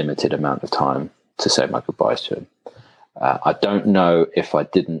very limited amount of time to say my goodbyes to him. I don't know if I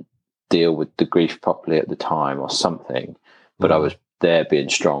didn't deal with the grief properly at the time or something, but I was there being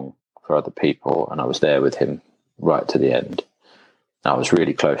strong for other people, and I was there with him right to the end. I was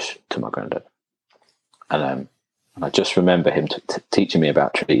really close to my granddad. And I just remember him teaching me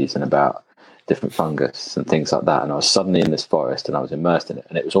about trees and about different fungus and things like that. And I was suddenly in this forest and I was immersed in it.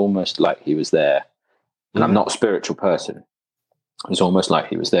 And it was almost like he was there. And I'm not a spiritual person. It was almost like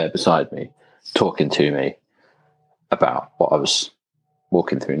he was there beside me, talking to me about what I was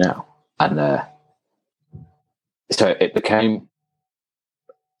walking through now. And so it became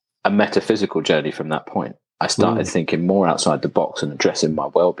a metaphysical journey from that point. I started thinking more outside the box and addressing my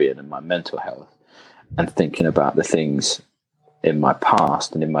well-being and my mental health, and thinking about the things in my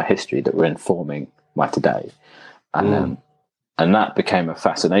past and in my history that were informing my today. And that became a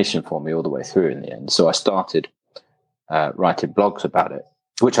fascination for me all the way through in the end. So I started writing blogs about it,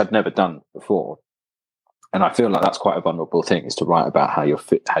 which I'd never done before. And I feel like that's quite a vulnerable thing, is to write about how you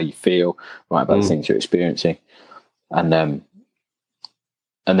feel, write about the things you're experiencing. And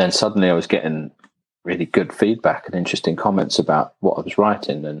then suddenly I was getting really good feedback and interesting comments about what I was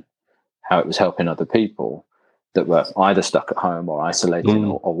writing and how it was helping other people. that were either stuck at home or isolating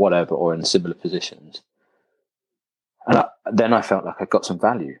or whatever, or in similar positions. And then I felt like I got some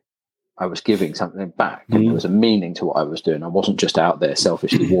value. I was giving something back, and there was a meaning to what I was doing. I wasn't just out there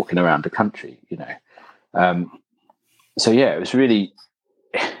selfishly walking around the country, So yeah, it was really,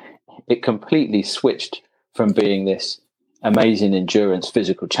 it completely switched from being this amazing endurance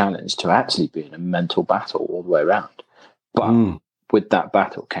physical challenge to actually being a mental battle all the way around. But with that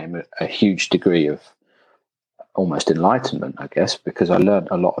battle came a huge degree of almost enlightenment, I guess, because I learned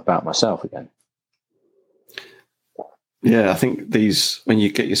a lot about myself again. Yeah, I think when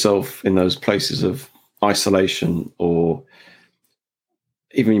you get yourself in those places of isolation, or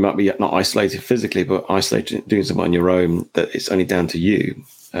even you might be not isolated physically, but isolated doing something on your own, that it's only down to you,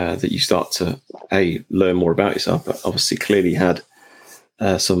 that you start to learn more about yourself. But obviously, clearly had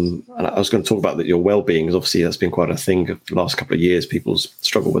and I was going to talk about that your well-being, because obviously that's been quite a thing of the last couple of years. People's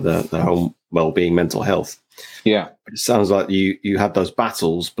struggle with their own well-being, mental health. Yeah, it sounds like you had those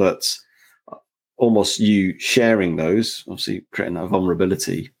battles, but almost you sharing those, obviously creating that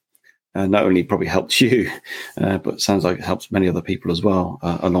vulnerability, not only probably helped you, but it sounds like it helps many other people as well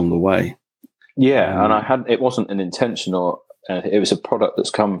along the way. Yeah, and it wasn't an intentional. It was a product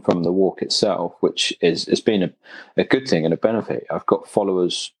that's come from the walk itself, which it's been a good thing and a benefit. I've got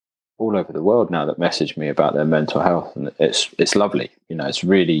followers all over the world now that message me about their mental health, and it's lovely. It's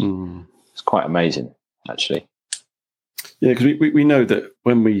really it's quite amazing, actually. Yeah, because we know that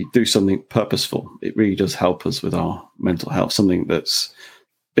when we do something purposeful, it really does help us with our mental health. Something that's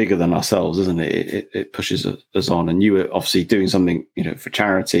bigger than ourselves, isn't it? It pushes us on. And you were obviously doing something, for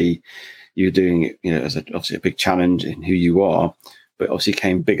charity. You're doing it, as obviously a big challenge in who you are, but obviously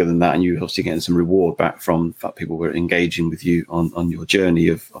came bigger than that, and you were obviously getting some reward back from the fact people were engaging with you on your journey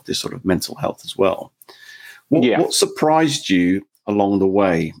of this sort of mental health as well. What surprised you along the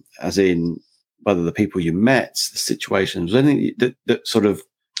way, as in whether the people you met, the situations, was anything that sort of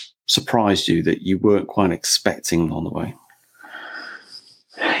surprised you that you weren't quite expecting along the way?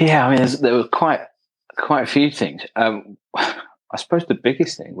 Yeah, I mean, there were quite a few things. I suppose the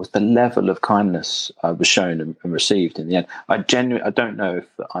biggest thing was the level of kindness I was shown and received in the end. I don't know if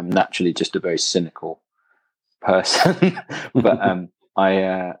I'm naturally just a very cynical person, but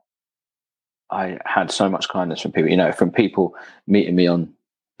I had so much kindness from people, from people meeting me on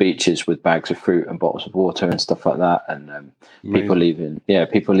beaches with bags of fruit and bottles of water and stuff like that. And people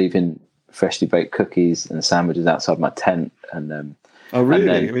leaving freshly baked cookies and sandwiches outside my tent. And oh,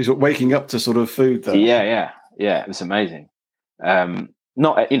 really? I mean, waking up to sort of food though. Yeah. It was amazing.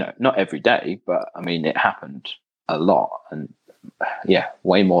 Not every day, but I mean, it happened a lot, and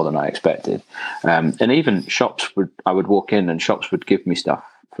way more than I expected. And even I would walk in and shops would give me stuff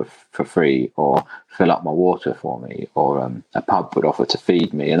for free, or fill up my water for me, or a pub would offer to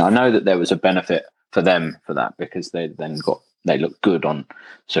feed me. And I know that there was a benefit for them for that, because they look good on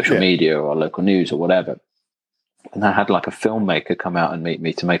social media or local news or whatever. And I had like a filmmaker come out and meet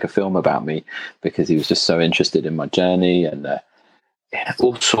me to make a film about me, because he was just so interested in my journey, and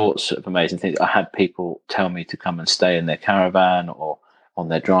all sorts of amazing things. I had people tell me to come and stay in their caravan or on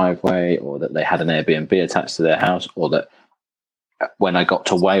their driveway, or that they had an Airbnb attached to their house, or that when I got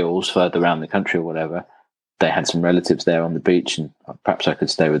to Wales, further around the country or whatever, they had some relatives there on the beach, and perhaps I could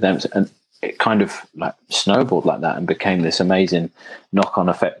stay with them. And it kind of like snowballed like that and became this amazing knock-on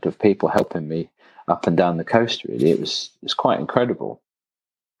effect of people helping me up and down the coast. Really, it was quite incredible.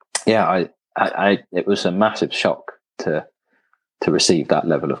 Yeah, it was a massive shock to receive that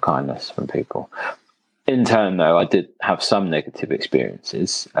level of kindness from people. In turn, though, I did have some negative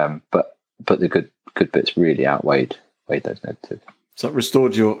experiences, but the good bits really outweighed those negatives. So it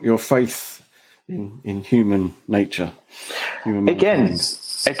restored your faith in human nature. Again,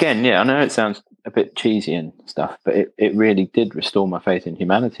 yeah, I know it sounds a bit cheesy and stuff, but it really did restore my faith in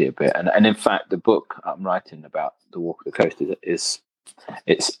humanity a bit. And in fact, the book I'm writing about the Walk of the Coast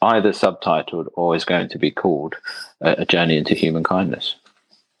it's either subtitled or is going to be called A Journey into Human Kindness.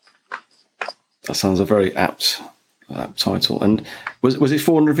 That sounds a very apt title. And was it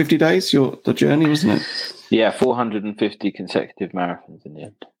 450 days, the journey, wasn't it? Yeah, 450 consecutive marathons in the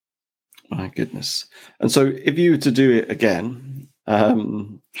end. My goodness. And so if you were to do it again,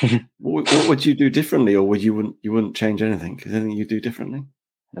 what would you do differently, or you wouldn't change anything? Is there anything you do differently?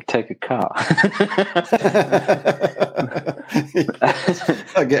 I'd take a car.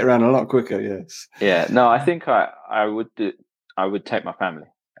 I'd get around a lot quicker. Yes. Yeah. No, I think I would do. I would take my family.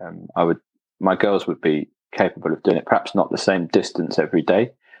 My girls would be capable of doing it. Perhaps not the same distance every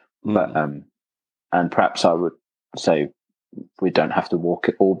day, but and perhaps I would say we don't have to walk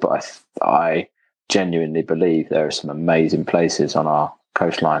it all. But I genuinely believe there are some amazing places on our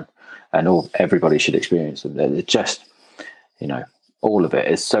coastline, and everybody should experience them. They're just, all of it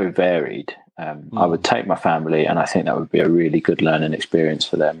is so varied. I would take my family, and I think that would be a really good learning experience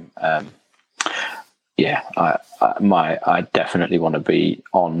for them. I definitely want to be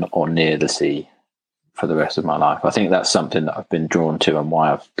on or near the sea for the rest of my life. I think that's something that I've been drawn to, and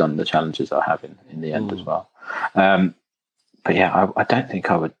why I've done the challenges I have in the end as well. But yeah, I don't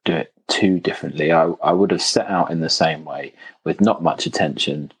think I would do it too differently. I would have set out in the same way, with not much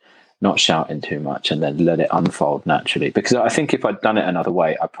attention, not shouting too much, and then let it unfold naturally. Because I think if I'd done it another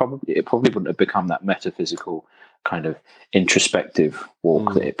way, it probably wouldn't have become that metaphysical kind of introspective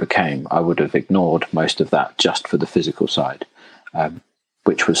walk that it became. I would have ignored most of that just for the physical side,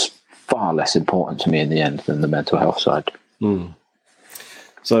 which was far less important to me in the end than the mental health side.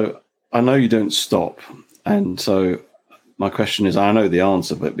 So I know you don't stop, and so my question is, I know the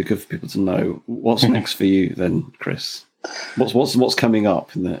answer, but because for people to know, what's next for you then, Chris? What's coming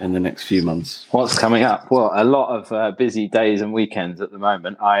up in the next few months? What's coming up? Well, a lot of busy days and weekends at the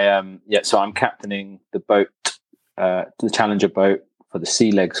moment. So I'm captaining the boat, the Challenger boat for the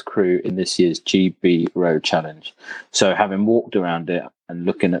Sea Legs crew in this year's GB Road Challenge. So having walked around it and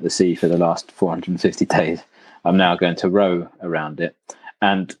looking at the sea for the last 450 days, I'm now going to row around it.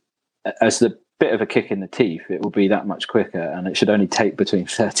 And as the bit of a kick in the teeth, it will be that much quicker, and it should only take between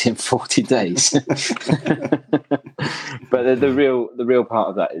 30 and 40 days. But the real part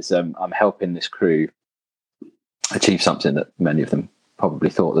of that is I'm helping this crew achieve something that many of them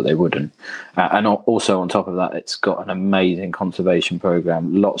probably thought that they wouldn't. And also on top of that, it's got an amazing conservation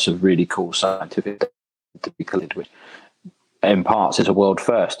program, lots of really cool scientific to be collected with. In parts, it's a world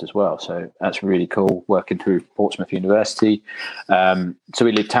first as well, so that's really cool. Working through Portsmouth University, so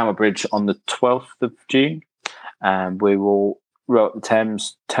we leave Tower Bridge on the 12th of June, and we will row up the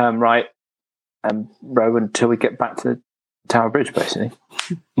Thames, turn right, and row until we get back to Tower Bridge, basically.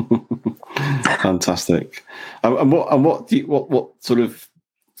 Fantastic. And what sort of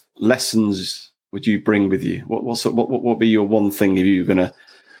lessons would you bring with you? What would be your one thing if you were going to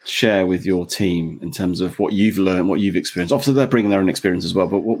share with your team in terms of what you've learned, what you've experienced? Obviously, they're bringing their own experience as well,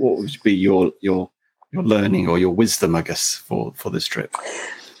 but what would be your learning or your wisdom, I guess, for this trip?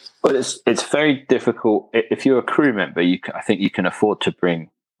 Well, it's very difficult. If you're a crew member, I think you can afford to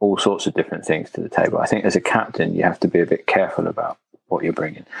bring all sorts of different things to the table. I think as a captain, you have to be a bit careful about what you're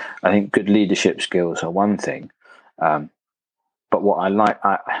bringing. I think good leadership skills are one thing, but what I like,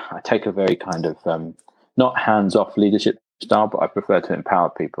 I take a very kind of not hands-off leadership style, but I prefer to empower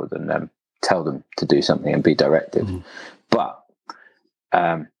people than tell them to do something and be directed. But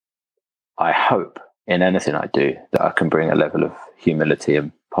I hope in anything I do that I can bring a level of humility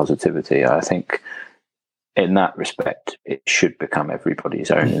and positivity. I think in that respect, it should become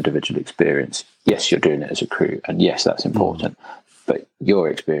everybody's own individual experience. Yes, you're doing it as a crew, and yes, that's important. But your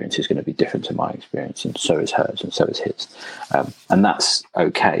experience is going to be different to my experience, and so is hers, and so is his. And that's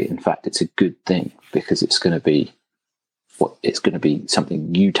okay. In fact, it's a good thing, because it's going to be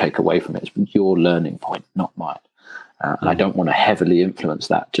something you take away from it. It's your learning point, not mine. And I don't want to heavily influence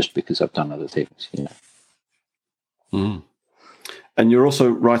that just because I've done other things. And you're also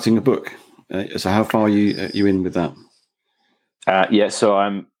writing a book. So how far are you in with that? So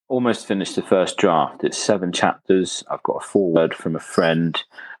I'm almost finished the first draft. It's 7 chapters. I've got a foreword from a friend,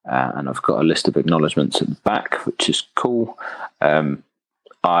 and I've got a list of acknowledgements at the back, which is cool.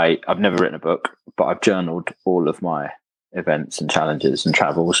 I've never written a book, but I've journaled all of my events and challenges and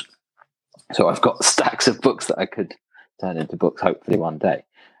travels. So I've got stacks of books that I could turn into books, hopefully one day.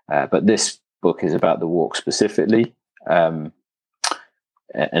 But this book is about the walk specifically,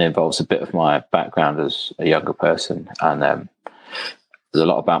 and involves a bit of my background as a younger person. And there's a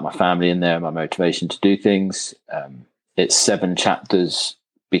lot about my family in there, my motivation to do things. It's 7 chapters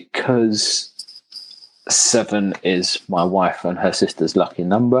because 7 is my wife and her sister's lucky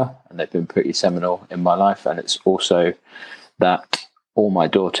number, and they've been pretty seminal in my life. And it's also that all my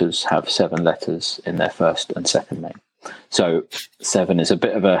daughters have 7 letters in their first and second name. So 7 is a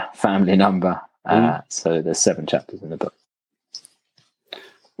bit of a family number. So there's 7 chapters in the book.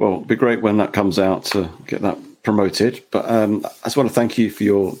 Well, it'd be great when that comes out to get that promoted. But I just want to thank you for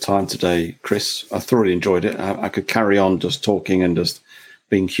your time today, Chris. I thoroughly enjoyed it. I could carry on just talking and just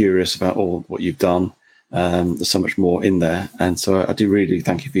being curious about all what you've done. There's so much more in there. And so I do really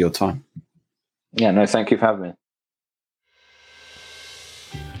thank you for your time. Yeah, no, thank you for having me.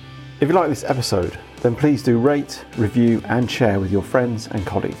 If you like this episode, then please do rate, review and share with your friends and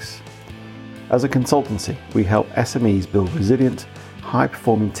colleagues. As a consultancy, we help SMEs build resilient,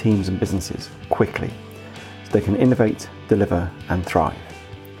 high-performing teams and businesses quickly so they can innovate, deliver and thrive.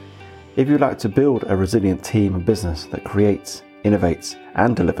 If you'd like to build a resilient team and business that creates, innovates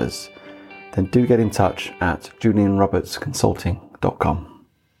and delivers, then do get in touch at julianrobertsconsulting.com.